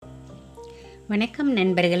வணக்கம்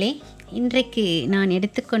நண்பர்களே. இன்றைக்கு நான்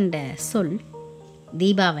எடுத்துக்கொண்ட சொல்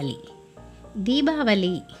தீபாவளி.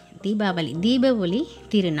 தீப ஒளி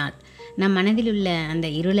திருநாள். நம் மனதில் உள்ள அந்த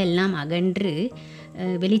இருளெல்லாம் அகன்று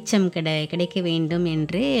வெளிச்சம் கிடைக்க வேண்டும்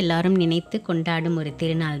என்று எல்லாரும் நினைத்து கொண்டாடும் ஒரு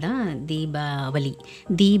திருநாள் தான் தீபாவளி.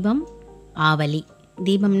 தீபம், ஆவலி.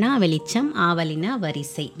 தீபம்னா வெளிச்சம், ஆவலினா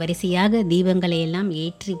வரிசையாக தீபங்களை எல்லாம்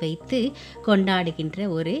ஏற்றி வைத்து கொண்டாடுகின்ற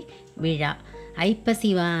ஒரு விழா. ஐப்பசி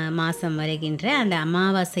மாதம் வருகின்ற அந்த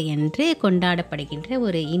அமாவாசை அன்று கொண்டாடப்படுகின்ற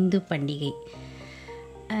ஒரு இந்து பண்டிகை.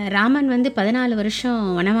 ராமன் 14 வருஷம்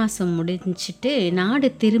வனவாசம் முடிஞ்சிட்டு நாடு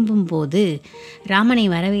திரும்பும்போது ராமனை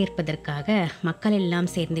வரவேற்பதற்காக மக்கள் எல்லாம்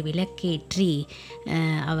சேர்ந்து விளக்கேற்றி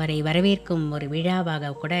அவரை வரவேற்கும் ஒரு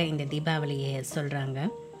விழாவாக கூட இந்த தீபாவளியை சொல்கிறாங்க.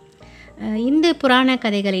 இந்து புராண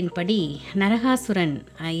கதைகளின்படி நரகாசுரன்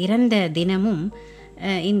இறந்த தினமும்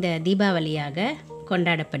இந்த தீபாவளியாக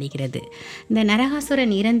கொண்டாடப்படுகிறது. இந்த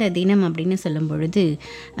நரகாசுரன் இறந்த தினம் அப்படின்னு சொல்லும் பொழுது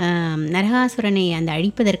நரகாசுரனை அந்த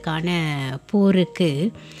அழிப்பதற்கான போருக்கு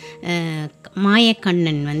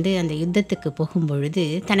மாயக்கண்ணன் அந்த யுத்தத்துக்கு போகும்பொழுது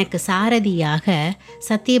தனக்கு சாரதியாக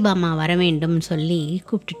சத்யபாமா வர வேண்டும் சொல்லி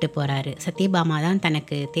கூப்பிட்டுட்டு போகிறாரு. சத்யபாமா தான்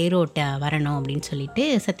தனக்கு தேரோட்ட வரணும் அப்படின்னு சொல்லிட்டு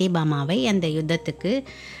சத்யபாமாவை அந்த யுத்தத்துக்கு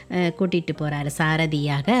கூட்டிகிட்டு போகிறாரு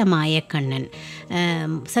சாரதியாக மாயக்கண்ணன்.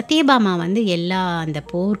 சத்யபாமா எல்லா அந்த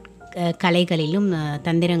போர் கலைகளிலும்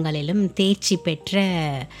தந்திரங்களிலும் தேர்ச்சி பெற்ற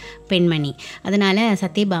பெண்மணி. அதனால்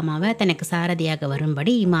சத்யபாமாவை தனக்கு சாரதியாக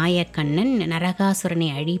வரும்படி மாயக்கண்ணன் நரகாசுரனை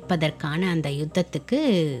அழிப்பதற்கான அந்த யுத்தத்துக்கு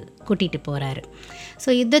கூட்டிகிட்டு போகிறாரு.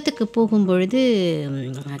 ஸோ யுத்தத்துக்கு போகும்பொழுது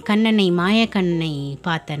மாயக்கண்ணனை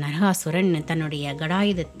பார்த்த நரகாசுரன் தன்னுடைய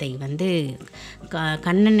கடாயுதத்தை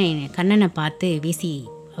கண்ணனை பார்த்து வீசி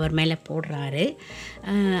அவர் மேலே போடுறாரு.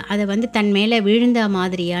 அதை தன் மேலே விழுந்த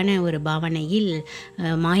மாதிரியான ஒரு பாவனையில்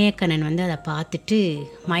மாயக்கண்ணன் அதை பார்த்துட்டு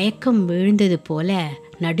மயக்கம் விழுந்தது போல்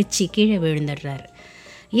நடிச்சு கீழே விழுந்துடுறார்.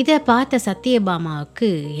 இதை பார்த்த சத்யபாமாவுக்கு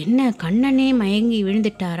என்ன கண்ணனே மயங்கி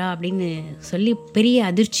விழுந்துட்டாரா அப்படின்னு சொல்லி பெரிய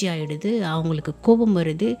அதிர்ச்சி ஆகிடுது. அவங்களுக்கு கோபம்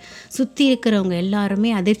வருது. சுற்றி இருக்கிறவங்க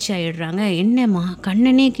எல்லாருமே அதிர்ச்சி ஆகிடுறாங்க. என்ன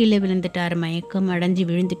கண்ணனே கீழே விழுந்துட்டார், மயக்கம் அடைஞ்சு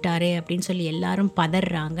விழுந்துட்டாரே அப்படின்னு சொல்லி எல்லாரும்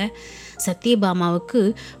பதறாங்க. சத்யபாமாவுக்கு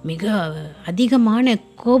மிக அதிகமான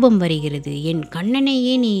கோபம் வருகிறது. என்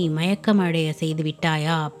கண்ணனையே நீ மயக்கம் அடைய செய்து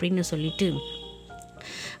விட்டாயா அப்படின்னு சொல்லிட்டு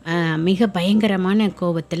மிக பயங்கரமான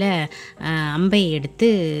கோபத்தில் அம்பை எடுத்து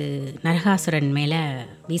நரகாசுரன் மேலே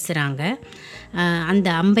வீசுகிறாங்க. அந்த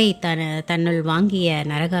அம்பை தன்னுள் வாங்கிய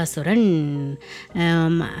நரகாசுரன்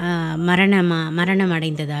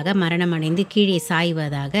மரணமடைந்து கீழே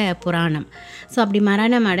சாய்வதாக புராணம். ஸோ அப்படி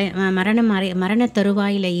மரண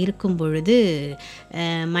தருவாயில் இருக்கும் பொழுது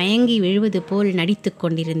மயங்கி விழுவது போல் நடித்து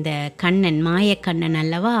கொண்டிருந்த மாயக்கண்ணன்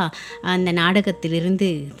அல்லவா அந்த நாடகத்திலிருந்து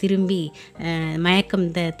திரும்பி மயக்கம்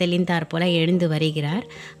தெளிந்தார் போல் எழுந்து வருகிறார்.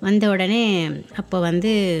 வந்த உடனே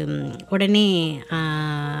உடனே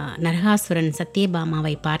நரகாசுரன்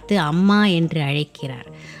சத்யபாமாவை பார்த்து அம்மா என்று அழைக்கிறார்.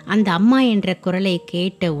 அந்த அம்மா என்ற குரலை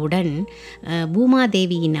கேட்டவுடன்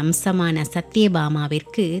பூமாதேவியின் அம்சமான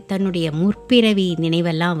சத்யபாமாவிற்கு தன்னுடைய முற்பிறவி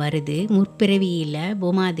நினைவெல்லாம் வருது. முற்பிறவியில்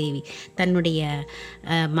பூமாதேவி தன்னுடைய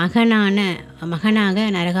மகனாக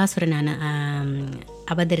நரகாசுரன்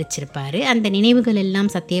அவதரிச்சிருப்பார். அந்த நினைவுகள் எல்லாம்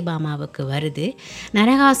சத்யபாமாவுக்கு வருது.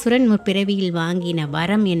 நரகாசுரன் முற்பிறவியில் வாங்கின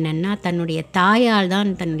வரம் என்னன்னா தன்னுடைய தாயால் தான்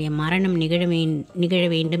தன்னுடைய மரணம் நிகழ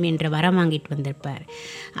வேண்டும் என்ற வரம் வாங்கிட்டு வந்திருப்பார்.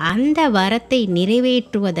 அந்த வரத்தை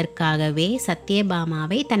நிறைவேற்றுவதற்காகவே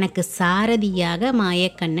சத்யபாமாவை தனக்கு சாரதியாக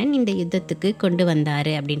மாயக்கண்ணன் இந்த யுத்தத்துக்கு கொண்டு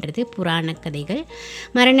வந்தார் அப்படின்றது புராண கதைகள்.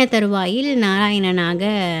 மரண தருவாயில்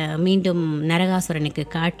நாராயணனாக மீண்டும் நரகாசுரனுக்கு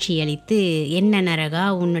காட்சியளித்து, என்ன நரகா,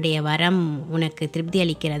 உன்னுடைய வரம் உனக்கு திருப்தி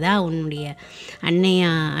அளிக்கிறதா? உன்னுடைய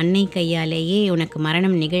அன்னை கையாலேயே உனக்கு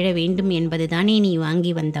மரணம் நிகழ வேண்டும் என்பதுதானே நீ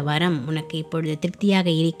வாங்கி வந்த வரம், உனக்கு இப்பொழுது திருப்தியாக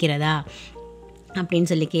இருக்கிறதா அப்படின்னு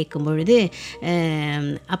சொல்லி கேட்கும் பொழுது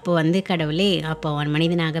அப்போ கடவுளே, அப்போ அவன்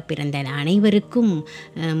மனிதனாக பிறந்த அனைவருக்கும்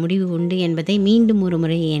முடிவு உண்டு என்பதை மீண்டும் ஒரு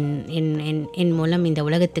முறை என் மூலம் இந்த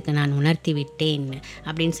உலகத்துக்கு நான் உணர்த்தி விட்டேன்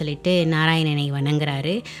அப்படின்னு சொல்லிட்டு நாராயணனை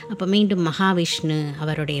வணங்குறாரு. அப்போ மீண்டும் மகாவிஷ்ணு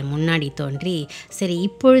அவருடைய முன்னாடி தோன்றி, சரி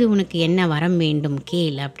இப்பொழுது உனக்கு என்ன வரம் வேண்டும்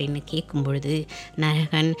கேள் அப்படின்னு கேட்கும் பொழுது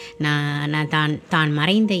நரகன் நான் தான்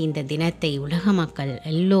மறைந்த இந்த தினத்தை உலக மக்கள்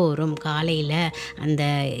எல்லோரும் காலையில் அந்த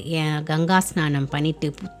கங்கா ஸ்நானம் பண்ணிட்டு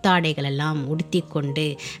புத்தாடைகள் எல்லாம் உடுத்தி கொண்டு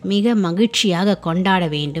மிக மகிழ்ச்சியாக கொண்டாட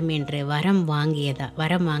வேண்டும் என்று வரம்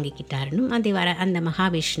வாங்கிக்கிட்டாருன்னு அந்த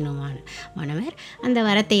மகாவிஷ்ணுவானவர் அந்த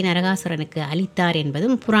வரத்தை நரகாசுரனுக்கு அளித்தார்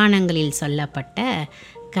என்பதும் புராணங்களில் சொல்லப்பட்ட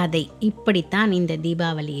கதை, இப்படித்தான் இந்த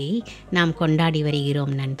தீபாவளியை நாம் கொண்டாடி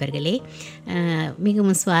வருகிறோம் நண்பர்களே.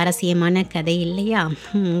 மிகவும் சுவாரஸ்யமான கதை இல்லையா?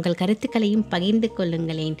 உங்கள் கருத்துக்களையும் பகிர்ந்து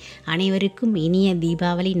கொள்ளுங்களேன். அனைவருக்கும் இனிய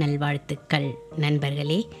தீபாவளி நல்வாழ்த்துக்கள்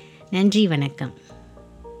நண்பர்களே. நன்றி, வணக்கம்.